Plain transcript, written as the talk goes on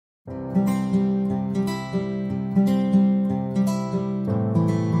Hello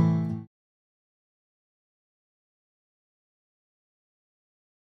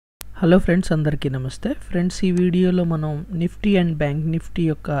friends, అందరికీ నమస్తే. Friends, ఈ వీడియోలో మనం నిఫ్టీ అండ్ బ్యాంక్ నిఫ్టీ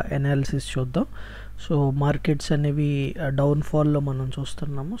యొక్క అనాలిసిస్ చూద్దాం. సో మార్కెట్స్ అనేవి డౌన్ఫాల్లో మనం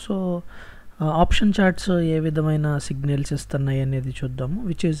చూస్తున్నాము. సో ఆప్షన్ చార్ట్స్ ఏ విధమైన సిగ్నల్స్ ఇస్తున్నాయి అనేది చూద్దాము,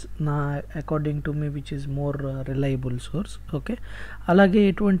 విచ్ ఈజ్ నా according to me which is more reliable source. Okay, అలాగే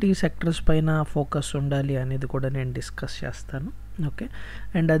ఎటువంటి సెక్టర్స్ పైన ఫోకస్ ఉండాలి అనేది కూడా నేను డిస్కస్ చేస్తాను. ఓకే,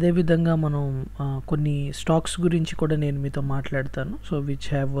 అండ్ అదేవిధంగా మనం కొన్ని స్టాక్స్ గురించి కూడా నేను మీతో మాట్లాడతాను. So which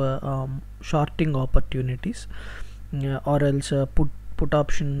have shorting opportunities or else put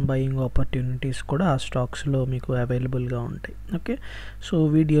option buying opportunities కూడా ఆ స్టాక్స్లో మీకు అవైలబుల్గా ఉంటాయి. ఓకే, సో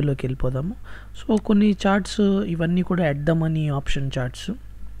వీడియోలోకి వెళ్ళిపోదాము. సో కొన్ని చార్ట్స్ ఇవన్నీ కూడా at the money option charts,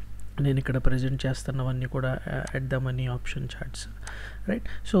 నేను ఇక్కడ ప్రజెంట్ చేస్తున్నవన్నీ కూడా at the money option charts, right.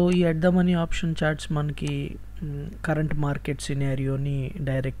 So ఈ at the money option charts మనకి కరెంట్ మార్కెట్ సినారియోని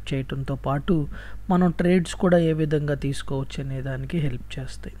డైరెక్ట్ చేయడంతో పాటు మనం ట్రేడ్స్ కూడా ఏ విధంగా తీసుకోవచ్చు అనే దానికి హెల్ప్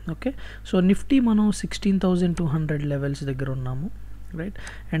చేస్తాయి. ఓకే, సో నిఫ్టీ మనం 16,200 లెవెల్స్ దగ్గర ఉన్నాము, రైట్.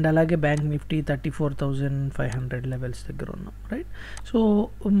 అండ్ అలాగే బ్యాంక్ నిఫ్టీ 34,500 లెవెల్స్ దగ్గర ఉన్నాం, రైట్. సో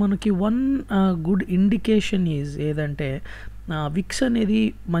మనకి వన్ గుడ్ ఇండికేషన్ ఈజ్ ఏదంటే విక్స్ అనేది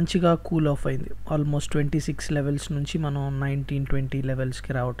మంచిగా కూల్ ఆఫ్ అయింది. ఆల్మోస్ట్ 26 లెవెల్స్ నుంచి మనం 19-20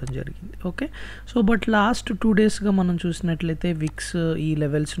 లెవెల్స్కి రావటం జరిగింది. ఓకే, సో బట్ లాస్ట్ 2 డేస్గా మనం చూసినట్లయితే విక్స్ ఈ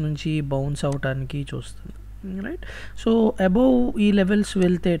లెవెల్స్ నుంచి బౌన్స్ అవటానికి చూస్తుంది, రైట్. సో అబోవ్ ఈ లెవెల్స్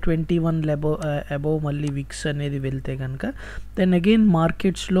వెళ్తే 21 అబోవ్ మళ్ళీ విక్స్ అనేది వెళ్తే కనుక దెన్ అగైన్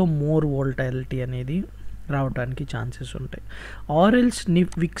మార్కెట్స్లో మోర్ వోల్టాలిటీ అనేది రావడానికి ఛాన్సెస్ ఉంటాయి. ఆర్ఎల్స్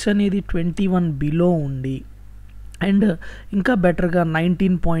విక్స్ అనేది 21 బిలో ఉండి అండ్ ఇంకా బెటర్గా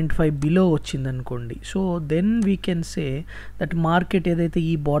 19.5 బిలో వచ్చిందనుకోండి. So then we can say that market ఏదైతే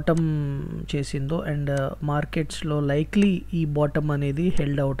ఈ బాటమ్ చేసిందో అండ్ మార్కెట్స్లో లైక్లీ ఈ బాటమ్ అనేది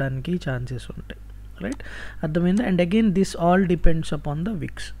హెల్డ్ అవడానికి ఛాన్సెస్ ఉంటాయి, రైట్. అర్థమైందా? And again this all depends upon the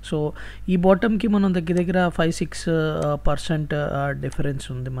Vicks. So ఈ బాటమ్కి మనం దగ్గర 5-6% డిఫరెన్స్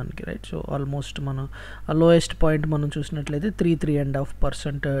ఉంది మనకి, రైట్. సో ఆల్మోస్ట్ మనం లోయెస్ట్ పాయింట్ మనం చూసినట్లయితే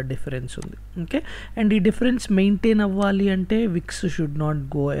 3.5% డిఫరెన్స్ ఉంది. ఓకే, అండ్ ఈ డిఫరెన్స్ మెయింటైన్ అవ్వాలి అంటే Vicks should not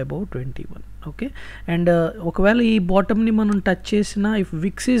go above 21. Okay, and ఒకవేళ ఈ బాటమ్ని మనం టచ్ చేసినా if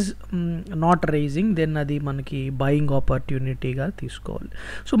Vicks is not rising then అది మనకి బయింగ్ ఆపర్చునిటీగా తీసుకోవాలి.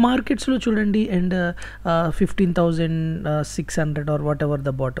 సో మార్కెట్స్లో చూడండి, and 15,600 are what ever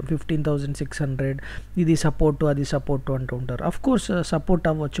the bottom 15,600 ఇది సపోర్టు అది సపోర్టు అంటూ ఉంటారు. అఫ్ కోర్స్ సపోర్ట్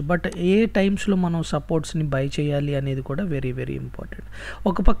అవ్వచ్చు, బట్ ఏ టైమ్స్లో మనం సపోర్ట్స్ని బై చేయాలి అనేది కూడా వెరీ వెరీ ఇంపార్టెంట్.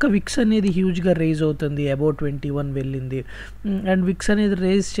 ఒక పక్క విక్స్ అనేది హ్యూజ్గా రైజ్ అవుతుంది, అబౌవ్ 21 వెళ్ళింది, అండ్ విక్స్ అనేది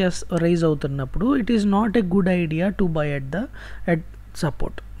రైజ్ అవుతున్నప్పుడు it is not a good idea to buy at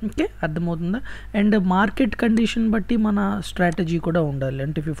support. Okay, అర్థమవుతుందా? అండ్ మార్కెట్ కండిషన్ బట్టి మన స్ట్రాటజీ కూడా ఉండాలి.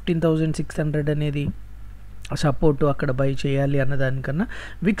 అంటే 15,600 అనేది సపోర్టు అక్కడ బై చేయాలి అన్నదానికన్నా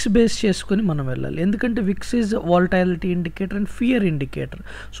విక్స్ బేస్ చేసుకొని మనం వెళ్ళాలి. ఎందుకంటే Vicks is volatility indicator and fear indicator.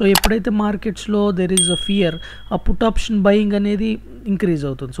 So ఎప్పుడైతే మార్కెట్స్లో దెర్ ఈజ్ అ ఫియర్, ఆ పుట్ ఆప్షన్ బయింగ్ అనేది ఇంక్రీజ్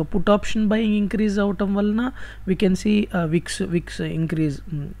అవుతుంది. So put option buying increase అవటం వలన వీ కెన్ సీ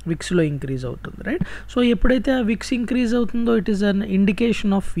విక్స్లో ఇంక్రీజ్ అవుతుంది, రైట్. సో ఎప్పుడైతే ఆ విక్స్ ఇంక్రీజ్ అవుతుందో it is an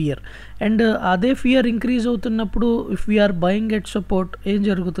indication of fear. And అదే ఫియర్ ఇంక్రీజ్ అవుతున్నప్పుడు if we are buying at support ఏం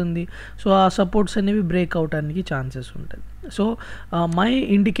జరుగుతుంది? సో ఆ సపోర్ట్స్ అనేవి బ్రేక్ అవటానికి ఛాన్సెస్ ఉంటాయి. So my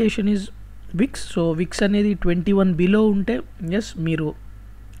indication is Vicks. So Vicks అనేది 21 బిలో ఉంటే ఎస్ మీరు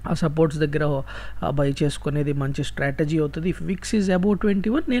ఆ సపోర్ట్స్ దగ్గర బై చేసుకునేది మంచి స్ట్రాటజీ అవుతుంది. ఇఫ్ విక్స్ ఈజ్ అబౌవ్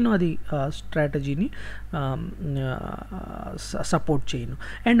 21 నేను అది స్ట్రాటజీని సపోర్ట్ చేయను.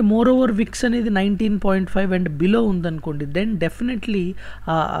 అండ్ మోర్ ఓవర్ విక్స్ అనేది 19.5 అండ్ బిలో ఉందనుకోండి then definitely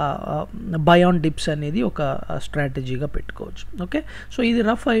by on dips అనేది ఒక స్ట్రాటజీగా పెట్టుకోవచ్చు. ఓకే, సో ఇది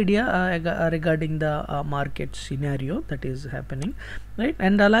rough idea regarding the market scenario that is happening, right.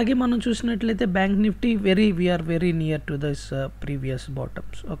 And అలాగే మనం చూసినట్లయితే bank Nifty we are very near to this previous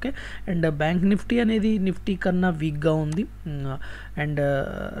bottoms. Okay, and bank Nifty అనేది Nifty కన్నా వీక్గా ఉంది, and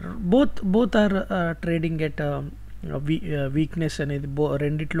both are trading at weakness అనేది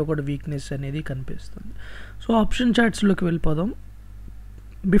రెండిట్లో కూడా వీక్నెస్ అనేది కనిపిస్తుంది. సో ఆప్షన్ చార్ట్స్లోకి వెళ్ళిపోదాం.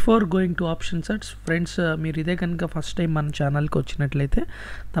 Before going to option charts friends, మీరు ఇదే కనుక ఫస్ట్ టైం మన ఛానల్కి వచ్చినట్లయితే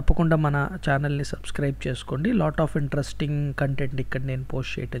తప్పకుండా మన ఛానల్ని సబ్స్క్రైబ్ చేసుకోండి. లాట్ ఆఫ్ ఇంట్రెస్టింగ్ కంటెంట్ ఇక్కడ నేను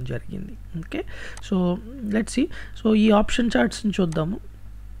పోస్ట్ చేయడం జరిగింది. Okay, so let's see. So ఈ ఆప్షన్ చార్ట్స్ని చూద్దాము.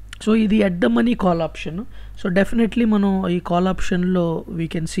 సో ఇది at the money call option. So definitely మనం ఈ కాల్ ఆప్షన్లో we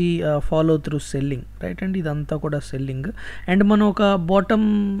can see follow through selling, right and ఇదంతా కూడా సెల్లింగ్. అండ్ మనం ఒక బాటమ్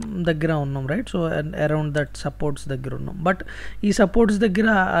దగ్గర ఉన్నాం, right. So around that supports దగ్గర ఉన్నాం. బట్ ఈ సపోర్ట్స్ దగ్గర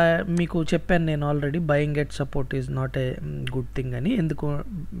మీకు చెప్పాను నేను already, buying at support is not a good thing అని. ఎందుకు,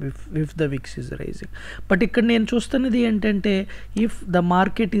 if the Vicks is rising. But ఇక్కడ నేను చూస్తున్నది ఏంటంటే, if the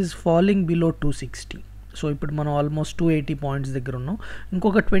market is falling below 260, so ఇప్పుడు మనం ఆల్మోస్ట్ 280 పాయింట్స్ దగ్గర ఉన్నాం.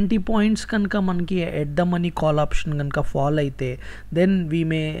 ఇంకొక 20 పాయింట్స్ కనుక మనకి at the money call option కనుక ఫాల్ అయితే, then we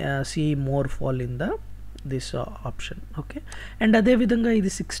may see more fall in the this option. Okay. And అదేవిధంగా ఇది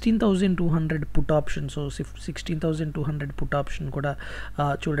 16,200 put option. So 16,200 put option కూడా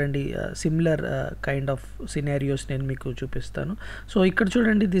చూడండి, సిమిలర్ కైండ్ ఆఫ్ సినారియోస్ నేను మీకు చూపిస్తాను. సో ఇక్కడ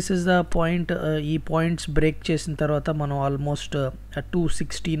చూడండి, దిస్ ఇస్ ద పాయింట్. ఈ పాయింట్స్ బ్రేక్ చేసిన తర్వాత మనం ఆల్మోస్ట్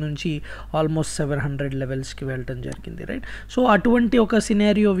 260 నుంచి ఆల్మోస్ట్ 700 లెవెల్స్కి వెళ్ళటం జరిగింది, రైట్. సో అటువంటి ఒక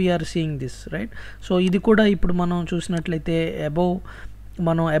scenario we are seeing this, right. So ఇది కూడా ఇప్పుడు మనం చూసినట్లయితే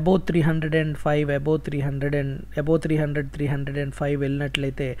మనం అబౌవ్ 305, అబౌవ్ 305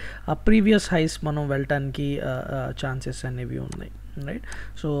 వెళ్ళినట్లయితే ఆ ప్రీవియస్ హైస్ మనం వెళ్ళటానికి ఛాన్సెస్ అనేవి ఉన్నాయి, రైట్.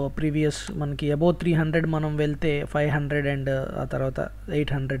 సో ప్రీవియస్ మనకి అబౌవ్ 300 మనం వెళ్తే 500 అండ్ ఆ తర్వాత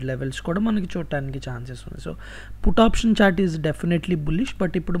 800 లెవెల్స్ కూడా మనకి చూడటానికి ఛాన్సెస్ ఉన్నాయి. So put option chart is definitely bullish.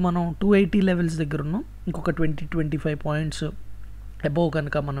 But ఇప్పుడు మనం 280 లెవెల్స్ దగ్గర ఉన్నాం. ఇంకొక 20-25 పాయింట్స్ అబోవ్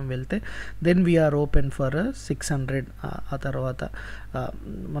కనుక మనం వెళ్తే దెన్ వీఆర్ ఓపెన్ ఫర్ 600, ఆ తర్వాత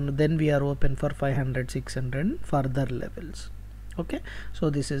then we are open for 500-600 further levels. Okay. So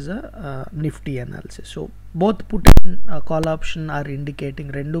this is a Nifty analysis. So both put and call option are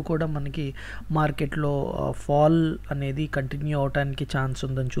indicating, రెండు కూడా మనకి మార్కెట్లో ఫాల్ అనేది కంటిన్యూ అవడానికి ఛాన్స్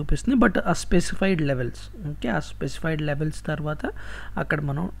ఉందని చూపిస్తుంది. బట్ ఆ స్పెసిఫైడ్ లెవెల్స్, ఓకే, ఆ స్పెసిఫైడ్ లెవెల్స్ తర్వాత అక్కడ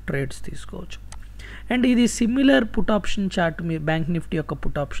మనం ట్రేడ్స్ తీసుకోవచ్చు. అండ్ ఇది సిమిలర్ పుట్ ఆప్షన్ చార్ట్, మీ బ్యాంక్ నిఫ్టీ యొక్క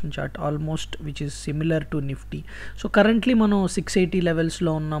put option chart almost which is similar to Nifty. So currently మనం 680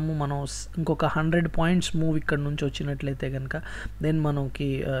 లెవెల్స్లో ఉన్నాము. మనం ఇంకొక 100 పాయింట్స్ మూవ్ ఇక్కడ నుంచి వచ్చినట్లయితే కనుక దెన్ మనకి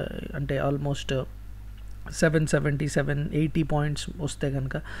అంటే ఆల్మోస్ట్ 770-780 పాయింట్స్ వస్తే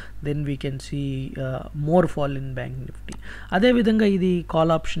కనుక then we can see more fall in bank Nifty. అదేవిధంగా ఇది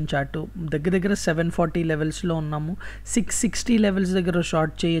కాల్ ఆప్షన్ చార్ట్ దగ్గర దగ్గర 740 లెవెల్స్లో ఉన్నాము. 660 లెవెల్స్ దగ్గర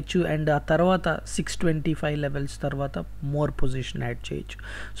షార్ట్ చేయొచ్చు అండ్ ఆ తర్వాత 625 లెవెల్స్ తర్వాత మోర్ పొజిషన్ యాడ్ చేయొచ్చు.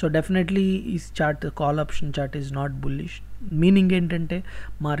 సో డెఫినెట్లీ ఈ chart, call option chart is not bullish. Meaning ఏంటంటే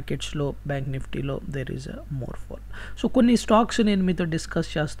మార్కెట్స్లో బ్యాంక్ నిఫ్టీలో there is a more fall. So కొన్ని స్టాక్స్ నేను మీతో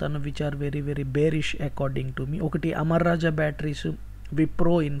డిస్కస్ చేస్తాను which are very very bearish according to me. ఒకటి అమర్ రాజా బ్యాటరీస్,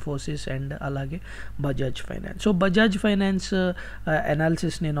 విప్రో, ఇన్ఫోసిస్ అండ్ అలాగే Bajaj finance. So Bajaj finance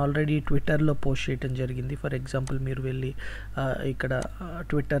analysis నేను ఆల్రెడీ ట్విట్టర్లో పోస్ట్ చేయడం జరిగింది. ఫర్ ఎగ్జాంపుల్ మీరు వెళ్ళి ఇక్కడ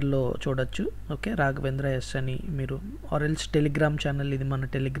ట్విట్టర్లో చూడొచ్చు, ఓకే, రాఘవేంద్ర ఎస్ అని మీరు, ఆర్ ఎల్స్ టెలిగ్రామ్ ఛానల్, ఇది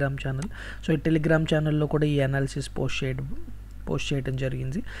మన టెలిగ్రామ్ ఛానల్. సో ఈ టెలిగ్రామ్ ఛానల్లో కూడా ఈ అనాలిసిస్ పోస్ట్ చేయడం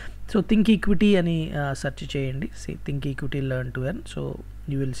జరిగింది. సో థింక్ ఈక్విటీ అని సెర్చ్ చేయండి. Think equity learn to earn. So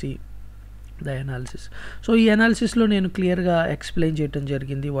you will see the analysis. So ఈ అనాలిసిస్లో నేను క్లియర్గా ఎక్స్ప్లెయిన్ చేయడం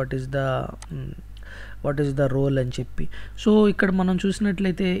జరిగింది వాట్ ఈస్ ద రోల్ అని చెప్పి. సో ఇక్కడ మనం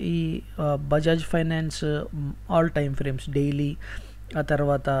చూసినట్లయితే ఈ Bajaj finance all time frames, daily, ఆ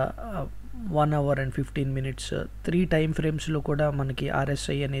తర్వాత 1 hour and 15 minutes, 3 టైమ్ ఫ్రేమ్స్లో కూడా మనకి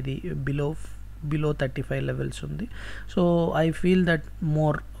ఆర్ఎస్ఐ అనేది బిలో 35 లెవెల్స్ ఉంది. So I feel that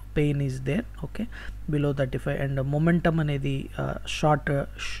more pain is there, okay, below 35 and momentum అనేది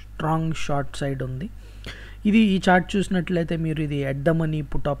స్ట్రాంగ్ షార్ట్ సైడ్ ఉంది. ఈ చార్ట్ చూసినట్లయితే మీరు, ఇది at the money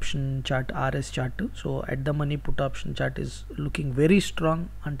put option chart, RS chart. So at the money put option chart is looking very strong.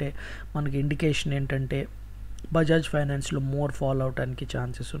 అంటే మనకి indication ఏంటంటే బజాజ్ ఫైనాన్స్లో మోర్ ఫాల్ అవడానికి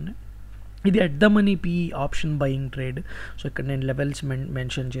ఛాన్సెస్ ఉన్నాయి. ఇది at the money PE option buying trade. So ఇక్కడ నేను levels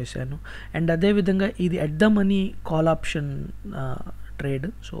mention చేశాను. అండ్ అదేవిధంగా ఇది at the money call option trade.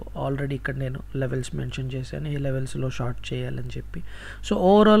 So already ఇక్కడ నేను లెవెల్స్ మెన్షన్ చేశాను, ఏ లెవెల్స్లో షార్ట్ చేయాలని చెప్పి. సో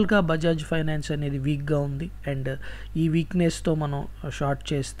ఓవరాల్గా బజాజ్ ఫైనాన్స్ అనేది వీక్గా ఉంది అండ్ ఈ వీక్నెస్తో మనం షార్ట్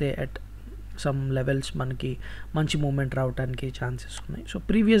చేస్తే అట్ సమ్ లెవెల్స్ మనకి మంచి మూమెంట్ రావడానికి ఛాన్సెస్ ఉన్నాయి. సో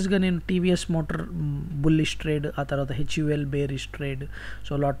ప్రీవియస్గా నేను టీవీఎస్ మోటార్ బుల్లిష్ ట్రేడ్, ఆ తర్వాత HUL bearish trade,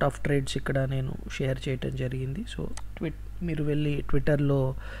 so lot of trades ఇక్కడ నేను షేర్ చేయడం జరిగింది. సో మీరు వెళ్ళి ట్విట్టర్లో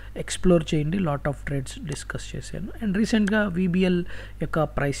ఎక్స్ప్లోర్ చేయండి, లాట్ ఆఫ్ ట్రేడ్స్ డిస్కస్ చేశాను. అండ్ రీసెంట్గా వీబీఎల్ యొక్క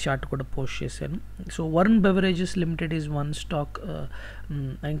ప్రైస్ చార్ట్ కూడా పోస్ట్ చేశాను. So Varun beverages limited is one stock.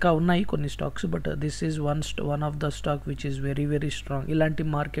 ఇంకా ఉన్నాయి కొన్ని stocks, but this is one of the stock which is very very strong. ఇలాంటి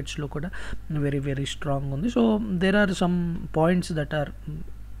మార్కెట్స్లో కూడా వెరీ వెరీ స్ట్రాంగ్ ఉంది. So there are some points that are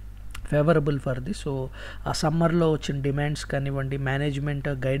favourable for the. So ఆ సమ్మర్లో వచ్చిన డిమాండ్స్ కానివ్వండి, మేనేజ్మెంట్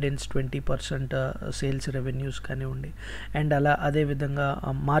గైడెన్స్ 20% సేల్స్ రెవెన్యూస్ కానివ్వండి, and అదేవిధంగా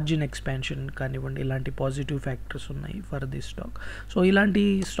మార్జిన్ ఎక్స్పాన్షన్ కానివ్వండి, ఇలాంటి పాజిటివ్ ఫ్యాక్టర్స్ ఉన్నాయి ఫర్ ది స్టాక్. సో ఇలాంటి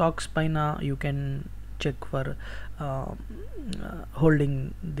స్టాక్స్ పైన you can check for holding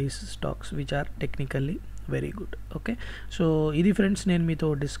these stocks which are technically very good. Okay, so ఇది ఫ్రెండ్స్ నేను మీతో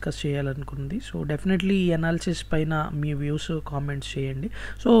డిస్కస్ చేయాలనుకుంది. సో డెఫినెట్లీ ఈ అనాలిసిస్ పైన మీ వ్యూస్ కామెంట్స్ చేయండి.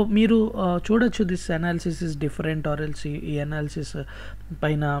 సో మీరు చూడొచ్చు this analysis is different or else ఈ అనాలిసిస్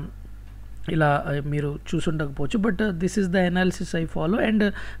పైన ఇలా మీరు చూసుండకపోవచ్చు, but this is the analysis I follow and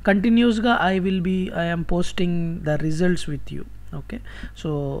కంటిన్యూస్గా I am posting the results with you. Okay, so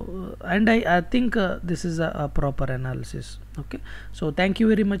and I think this is a proper analysis. Okay, so thank you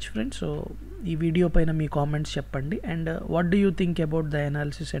very much friends. So ఈ video పైన మీ comments చెప్పండి and what do you think about the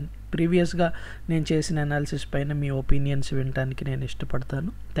analysis and ప్రీవియస్గా నేను చేసిన analysis పైన మీ opinions వినడానికి నేను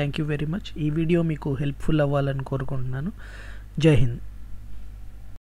ఇష్టపడతాను. Thank you very much. ఈ వీడియో మీకు హెల్ప్ఫుల్ అవ్వాలని కోరుకుంటున్నాను. జై హింద్.